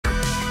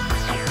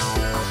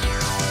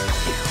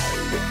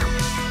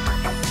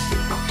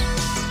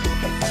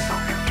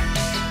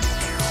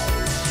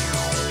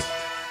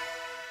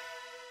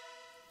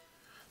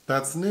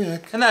That's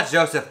Nick. And that's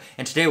Joseph.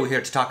 And today we're here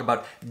to talk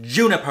about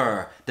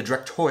Juniper, the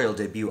directorial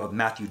debut of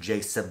Matthew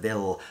J.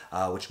 Saville,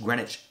 which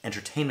Greenwich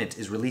Entertainment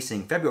is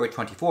releasing February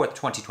 24th,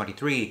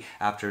 2023,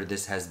 after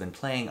this has been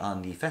playing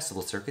on the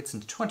festival circuits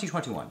in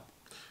 2021.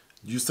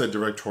 You said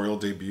directorial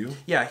debut?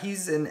 Yeah,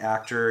 he's an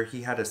actor.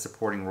 He had a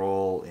supporting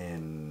role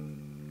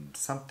in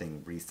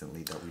something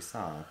recently that we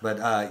saw. But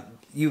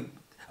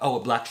a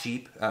Black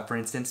Sheep, for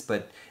instance.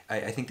 But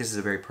I think this is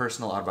a very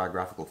personal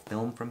autobiographical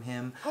film from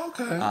him.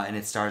 Okay. And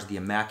it stars the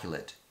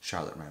immaculate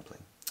Charlotte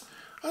Rampling.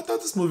 I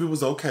thought this movie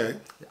was okay.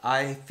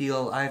 I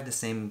feel I have the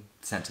same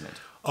sentiment.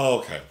 Oh,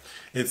 okay.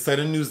 It's set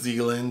in New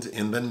Zealand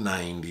in the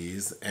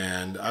 90s,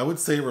 and I would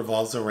say it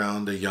revolves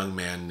around a young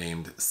man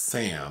named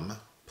Sam,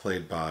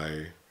 played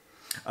by...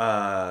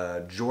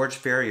 George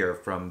Ferrier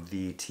from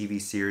the TV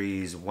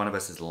series One of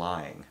Us is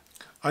Lying.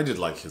 I did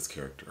like his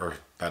character, or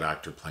that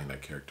actor playing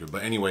that character.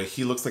 But anyway,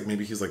 he looks like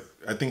maybe he's like,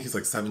 I think he's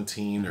like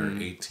 17 or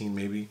 18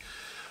 maybe.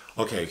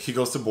 Okay, he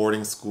goes to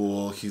boarding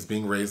school. He's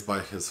being raised by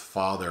his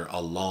father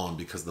alone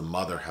because the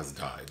mother has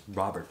died.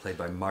 Robert, played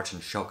by Marton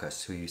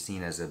Csokas, who you've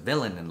seen as a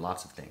villain in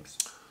lots of things.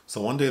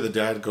 So one day the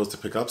dad goes to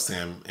pick up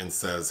Sam and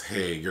says,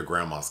 "Hey, your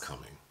grandma's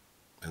coming."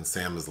 And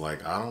Sam is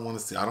like, "I don't want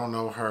to see, I don't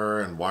know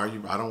her, and why are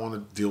you, I don't want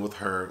to deal with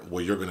her."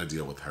 "Well, you're going to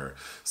deal with her."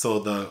 So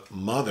the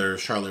mother,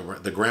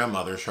 the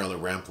grandmother, Charlotte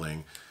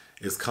Rampling,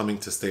 is coming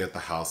to stay at the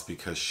house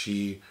because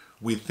she,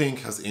 we think,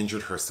 has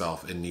injured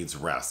herself and needs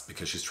rest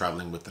because she's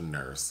traveling with the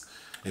nurse.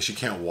 And she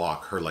can't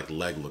walk, her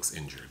leg looks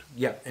injured.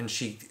 Yeah, and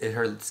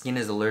her skin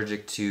is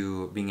allergic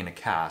to being in a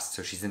cast,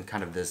 so she's in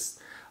kind of this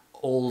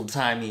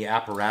old-timey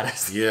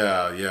apparatus.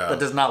 Yeah. That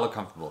does not look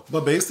comfortable.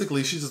 But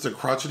basically, she's just a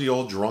crotchety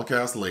old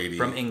drunk-ass lady.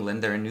 From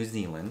England. They're in New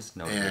Zealand.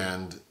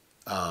 And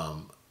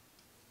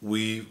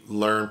we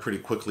learn pretty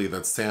quickly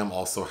that Sam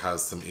also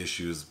has some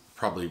issues,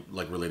 probably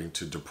like relating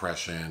to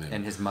depression.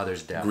 And his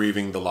mother's death.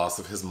 Grieving the loss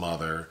of his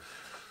mother.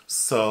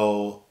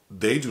 So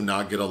they do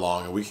not get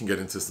along, and we can get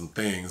into some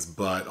things.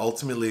 But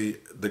ultimately,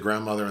 the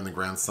grandmother and the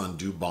grandson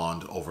do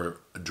bond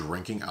over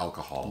drinking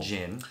alcohol.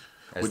 Gin.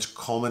 Which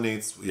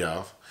culminates,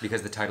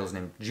 because the title is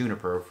named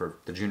Juniper for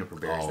the juniper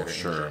berries that are in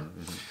gin.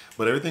 Mm-hmm.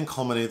 But everything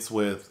culminates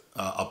with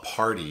a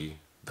party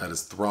that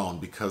is thrown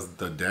because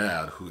the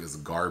dad, who is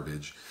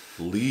garbage,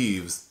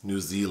 leaves New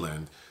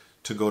Zealand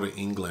to go to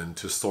England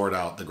to sort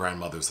out the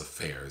grandmother's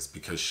affairs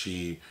because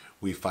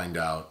we find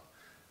out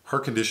her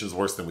condition is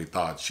worse than we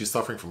thought. She's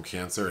suffering from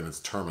cancer and it's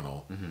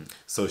terminal. Mm-hmm.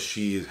 So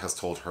she has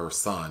told her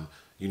son,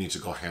 "You need to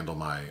go handle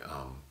my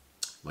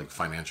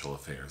financial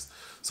affairs."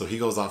 So he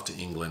goes off to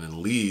England and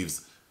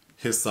leaves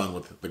his son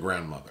with the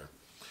grandmother.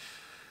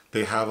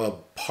 They have a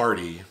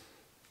party,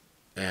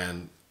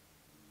 and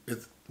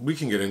we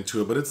can get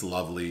into it, but it's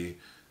lovely.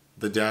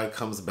 The dad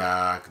comes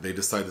back. They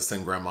decide to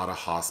send grandma to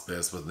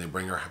hospice, but they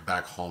bring her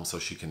back home so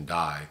she can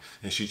die.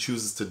 And she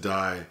chooses to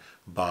die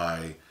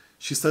by...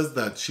 She says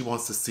that she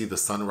wants to see the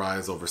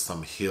sunrise over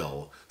some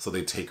hill, so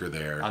they take her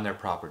there. On their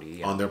property,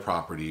 yeah. On their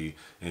property,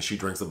 and she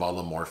drinks a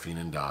bottle of morphine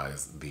and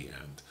dies. The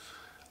end.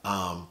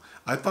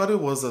 I thought it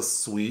was a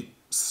sweet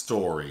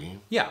story.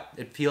 Yeah,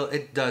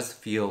 it does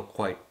feel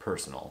quite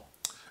personal.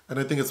 And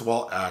I think it's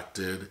well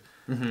acted.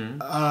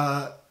 Mm-hmm.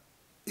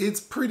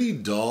 It's pretty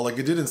dull. Like,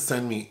 it didn't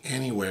send me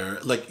anywhere,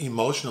 like,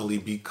 emotionally,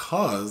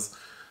 because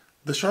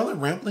the Charlotte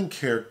Rampling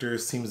character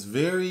seems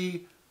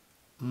very...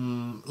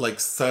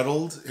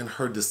 settled in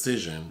her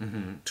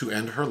decision to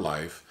end her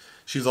life.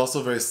 She's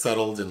also very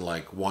settled in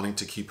wanting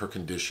to keep her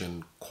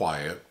condition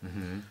quiet.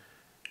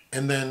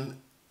 And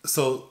then,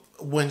 so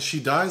when she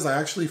dies, I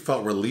actually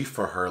felt relief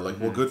for her.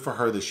 Well, good for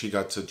her that she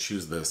got to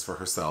choose this for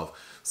herself.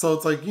 So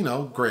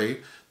it's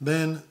great.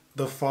 Then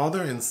the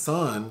father and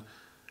son,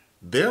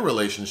 their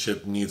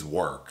relationship needs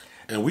work.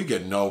 And we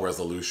get no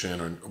resolution,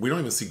 or we don't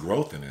even see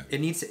growth in it. It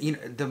needs,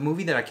 the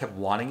movie that I kept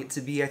wanting it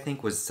to be, I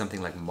think, was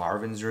something like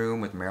Marvin's Room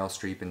with Meryl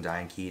Streep and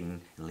Diane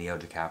Keaton and Leo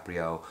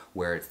DiCaprio,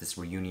 where it's this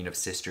reunion of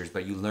sisters,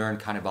 but you learn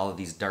kind of all of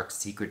these dark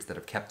secrets that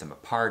have kept them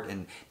apart,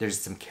 and there's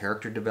some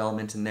character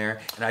development in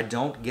there. And I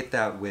don't get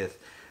that with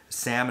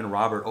Sam and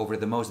Robert over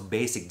the most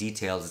basic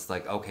details. It's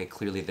like, okay,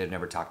 clearly they've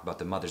never talked about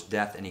the mother's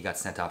death, and he got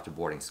sent off to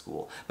boarding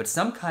school. But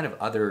some kind of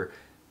other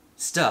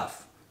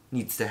stuff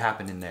needs to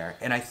happen in there.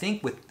 And I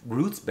think with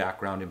Ruth's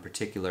background in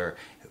particular,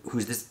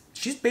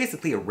 she's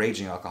basically a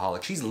raging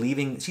alcoholic. She's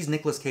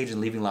Nicolas Cage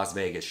and leaving Las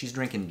Vegas. She's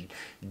drinking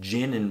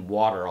gin and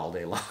water all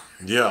day long.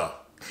 Yeah.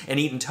 And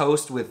eating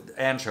toast with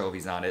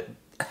anchovies on it.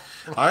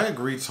 I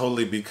agree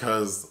totally,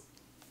 because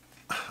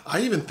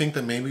I even think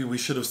that maybe we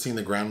should have seen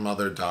the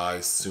grandmother die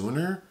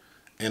sooner,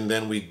 and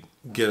then we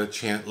get a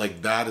chance,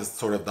 that is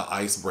sort of the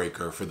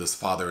icebreaker for this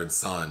father and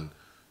son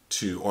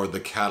or the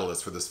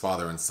catalyst for this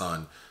father and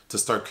son to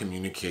start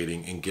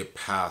communicating and get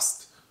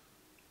past,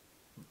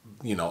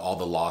 all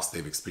the loss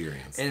they've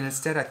experienced. And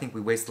instead, I think we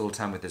waste a little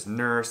time with this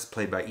nurse,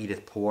 played by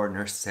Edith,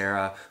 Nurse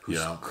Sarah,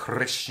 who's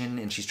Christian,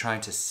 and she's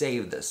trying to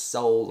save the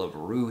soul of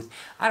Ruth.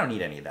 I don't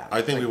need any of that.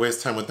 I think we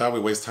waste time with that.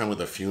 We waste time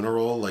with a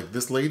funeral.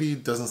 This lady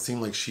doesn't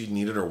seem like she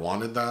needed or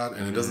wanted that,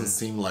 and it doesn't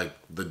seem like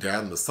the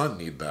dad and the son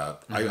need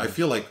that. I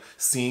feel like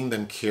seeing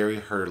them carry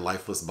her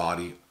lifeless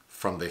body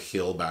from the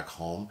hill back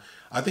home.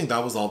 I think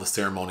that was all the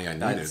ceremony I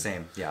needed.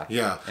 Same, yeah.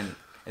 Yeah.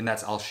 And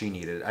that's all she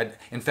needed.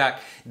 In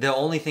fact, the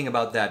only thing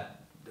about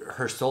that,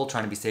 her soul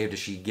trying to be saved, is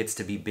she gets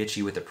to be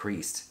bitchy with a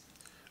priest.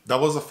 That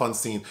was a fun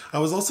scene. I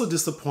was also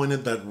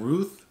disappointed that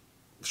Ruth,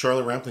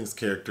 Charlotte Rampling's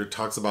character,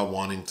 talks about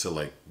wanting to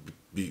like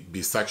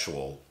be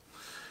sexual.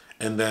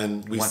 And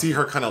then we see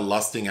her kind of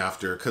lusting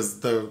after,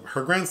 because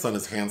her grandson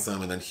is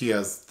handsome, and then he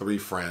has 3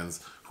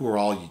 friends who are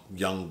all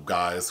young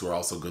guys who are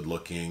also good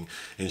looking,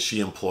 and she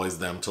employs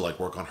them to like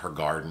work on her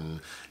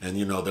garden. And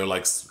you know, they're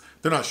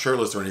not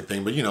shirtless or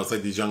anything, but you know, it's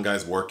like these young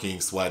guys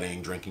working,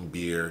 sweating, drinking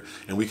beer,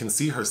 and we can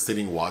see her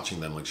sitting watching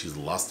them like she's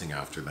lusting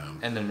after them.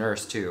 And the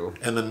nurse too.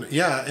 And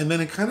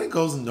then it kind of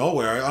goes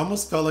nowhere. I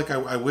almost felt like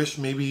I wish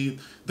maybe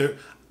there.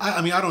 I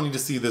mean, I don't need to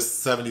see this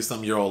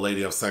 70-some-year-old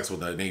lady have sex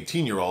with an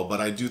 18-year-old, but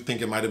I do think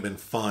it might have been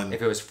fun.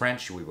 If it was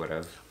French, we would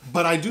have.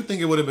 But I do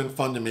think it would have been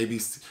fun to maybe,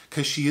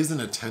 because she is in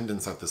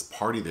attendance at this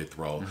party they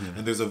throw,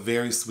 and there's a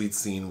very sweet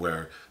scene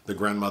where the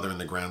grandmother and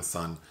the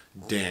grandson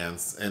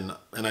dance, and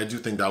I do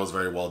think that was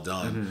very well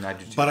done. I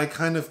do too. But I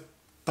kind of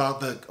thought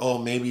that,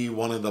 maybe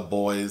one of the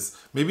boys,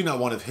 maybe not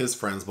one of his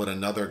friends, but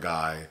another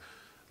guy,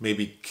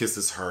 maybe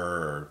kisses her,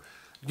 or,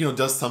 you know,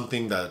 does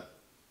something that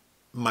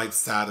might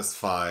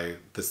satisfy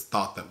this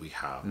thought that we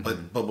have.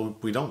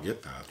 But we don't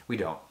get that. We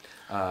don't.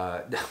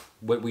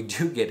 What we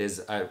do get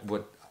is a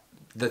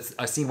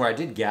scene where I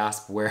did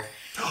gasp, where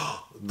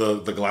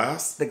the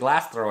glass? The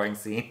glass throwing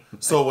scene.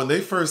 So when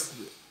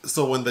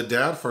the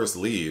dad first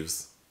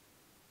leaves,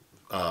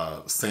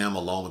 Sam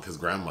alone with his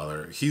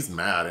grandmother, he's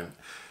mad, and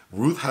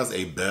Ruth has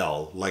a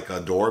bell, like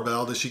a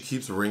doorbell that she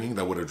keeps ringing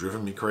that would have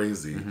driven me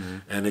crazy.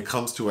 And it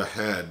comes to a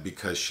head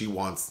because she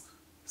wants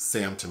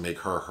Sam to make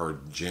her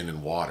gin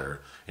and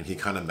water, and he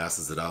kind of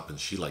messes it up, and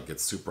she like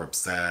gets super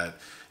upset,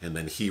 and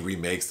then he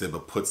remakes it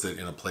but puts it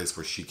in a place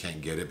where she can't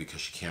get it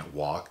because she can't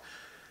walk,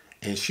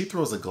 and she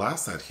throws a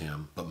glass at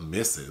him but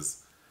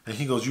misses, and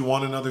he goes, "You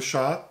want another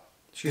shot?"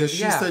 She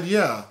said,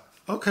 "Yeah,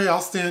 okay,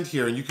 I'll stand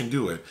here and you can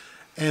do it."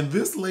 And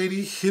this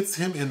lady hits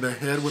him in the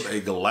head with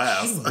a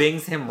glass. She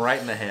bings him right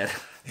in the head.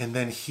 And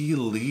then he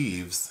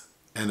leaves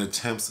and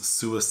attempts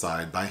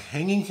suicide by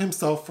hanging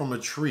himself from a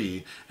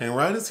tree. And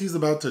right as he's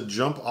about to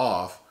jump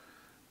off,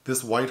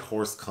 this white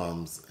horse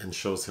comes and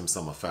shows him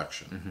some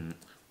affection,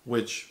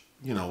 which,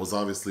 you know, was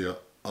obviously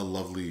a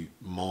lovely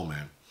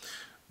moment.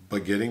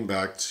 But getting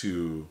back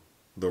to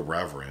the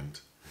Reverend,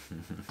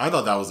 I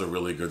thought that was a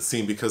really good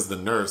scene, because the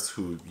nurse,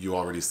 who you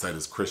already said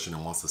is Christian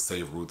and wants to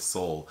save Ruth's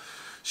soul,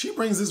 she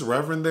brings this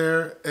Reverend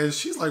there, and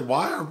she's like,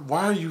 why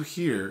are you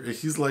here? And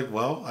he's like,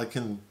 well, I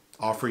can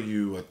offer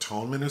you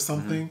atonement or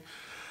something.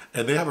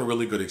 And they have a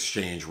really good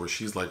exchange where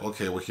she's like,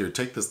 okay, well, here,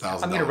 take this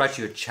 $1,000. I'm going to write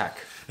you a check.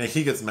 And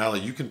he gets mad,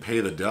 like, you can pay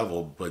the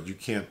devil, but you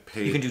can't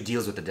pay. You can do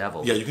deals with the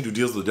devil. Yeah, you can do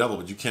deals with the devil,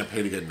 but you can't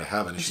pay to get into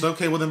heaven. And she's like,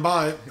 okay, well, then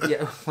bye.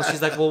 Yeah, well,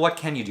 she's like, well, what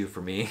can you do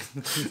for me?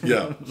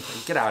 Yeah.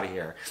 Get out of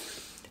here.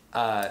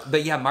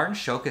 But yeah, Marton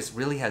Csokas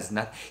really has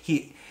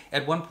nothing.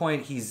 At one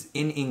point, he's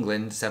in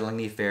England settling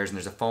the affairs, and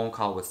there's a phone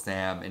call with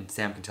Sam, and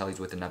Sam can tell he's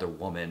with another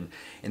woman.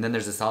 And then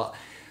there's this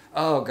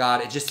oh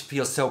God, it just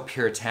feels so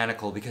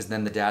puritanical, because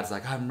then the dad's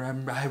like,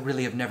 I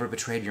really have never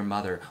betrayed your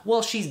mother.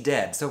 Well, she's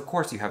dead, so of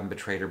course you haven't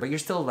betrayed her, but you're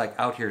still like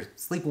out here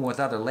sleeping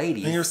with other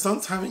ladies. And your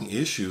son's having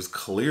issues,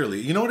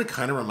 clearly. You know what it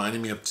kind of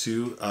reminded me of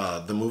too?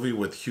 The movie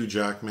with Hugh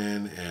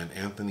Jackman and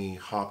Anthony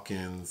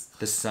Hopkins.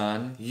 The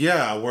Son?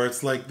 Yeah, where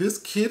it's like, this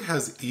kid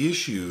has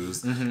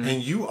issues,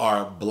 and you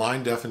are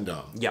blind, deaf, and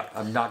dumb. Yeah,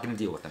 I'm not going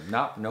to deal with him.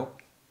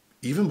 Nope.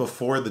 Even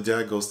before the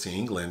dad goes to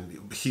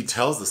England, he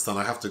tells the son,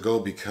 I have to go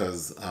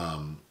because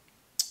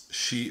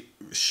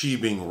she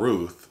being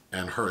Ruth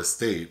and her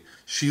estate,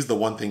 she's the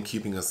one thing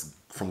keeping us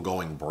from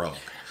going broke.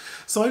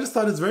 So I just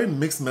thought it's very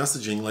mixed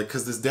messaging, like,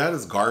 because this dad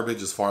is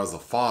garbage as far as a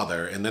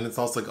father, and then it's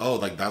also like, oh,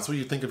 like, that's what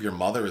you think of your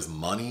mother is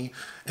money.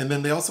 And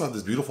then they also have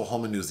this beautiful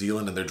home in New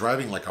Zealand, and they're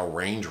driving like a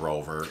Range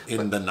Rover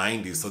in the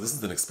 90s, so this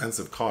is an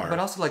expensive car. But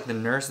also, like, the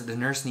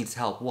nurse needs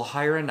help. We'll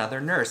hire another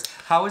nurse.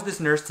 How is this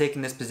nurse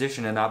taking this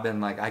position and not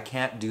been like, I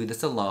can't do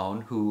this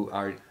alone,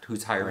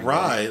 who's hiring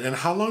Right, me? and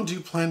how long do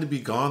you plan to be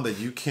gone that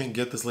you can't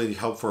get this lady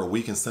help for a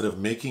week instead of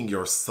making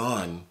your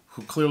son,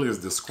 who clearly is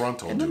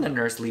disgruntled, And then the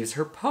nurse leaves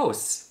her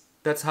post.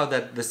 That's how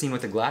the scene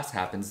with the glass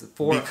happens.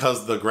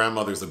 Because the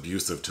grandmother's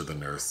abusive to the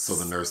nurse, so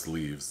the nurse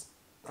leaves.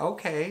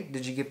 Okay,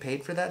 did you get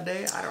paid for that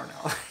day? I don't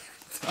know.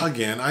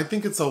 Again, I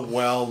think it's a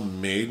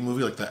well-made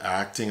movie, like the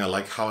acting. I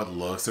like how it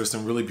looks. There's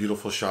some really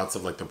beautiful shots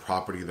of like the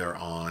property they're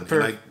on.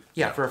 For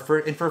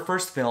a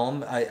first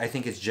film, I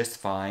think it's just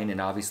fine, and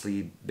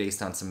obviously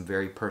based on some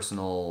very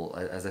personal,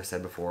 as I've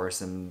said before,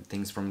 some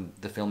things from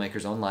the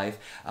filmmaker's own life.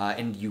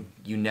 And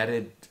you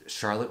netted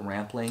Charlotte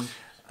Rampling.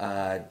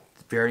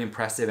 Very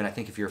impressive, and I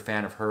think if you're a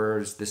fan of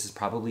hers, this is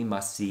probably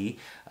must-see.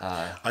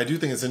 I do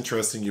think it's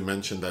interesting you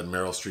mentioned that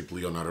Meryl Streep,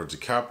 Leonardo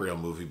DiCaprio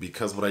movie,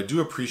 because what I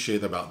do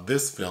appreciate about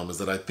this film is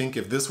that I think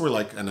if this were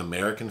like an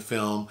American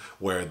film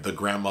where the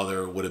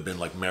grandmother would have been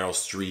like Meryl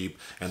Streep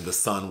and the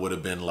son would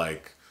have been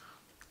like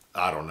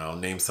I don't know,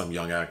 name some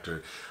young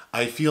actor.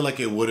 I feel like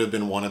it would have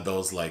been one of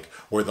those like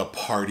where the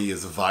party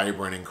is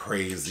vibrant and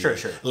crazy. Sure.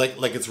 Like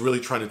it's really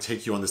trying to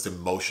take you on this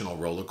emotional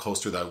roller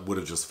coaster that would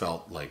have just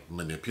felt like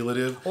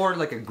manipulative. Or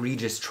like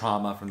egregious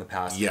trauma from the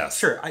past. Yes.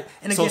 Sure.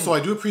 So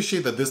I do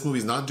appreciate that this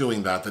movie's not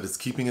doing that it's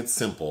keeping it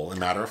simple and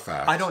matter of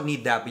fact. I don't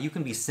need that, but you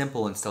can be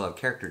simple and still have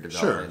character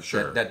development.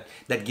 Sure.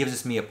 That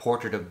gives me a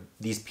portrait of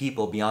these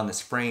people beyond this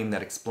frame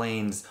that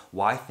explains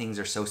why things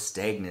are so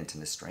stagnant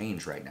and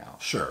estranged right now.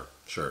 Sure.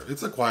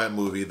 It's a quiet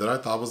movie that I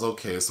thought was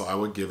okay, so I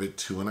would give it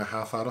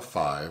 2.5 out of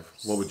 5.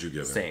 What would you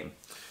give it? Same.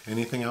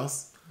 Anything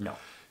else? No.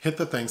 Hit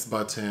the thanks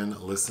button.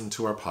 Listen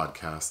to our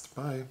podcast.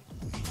 Bye.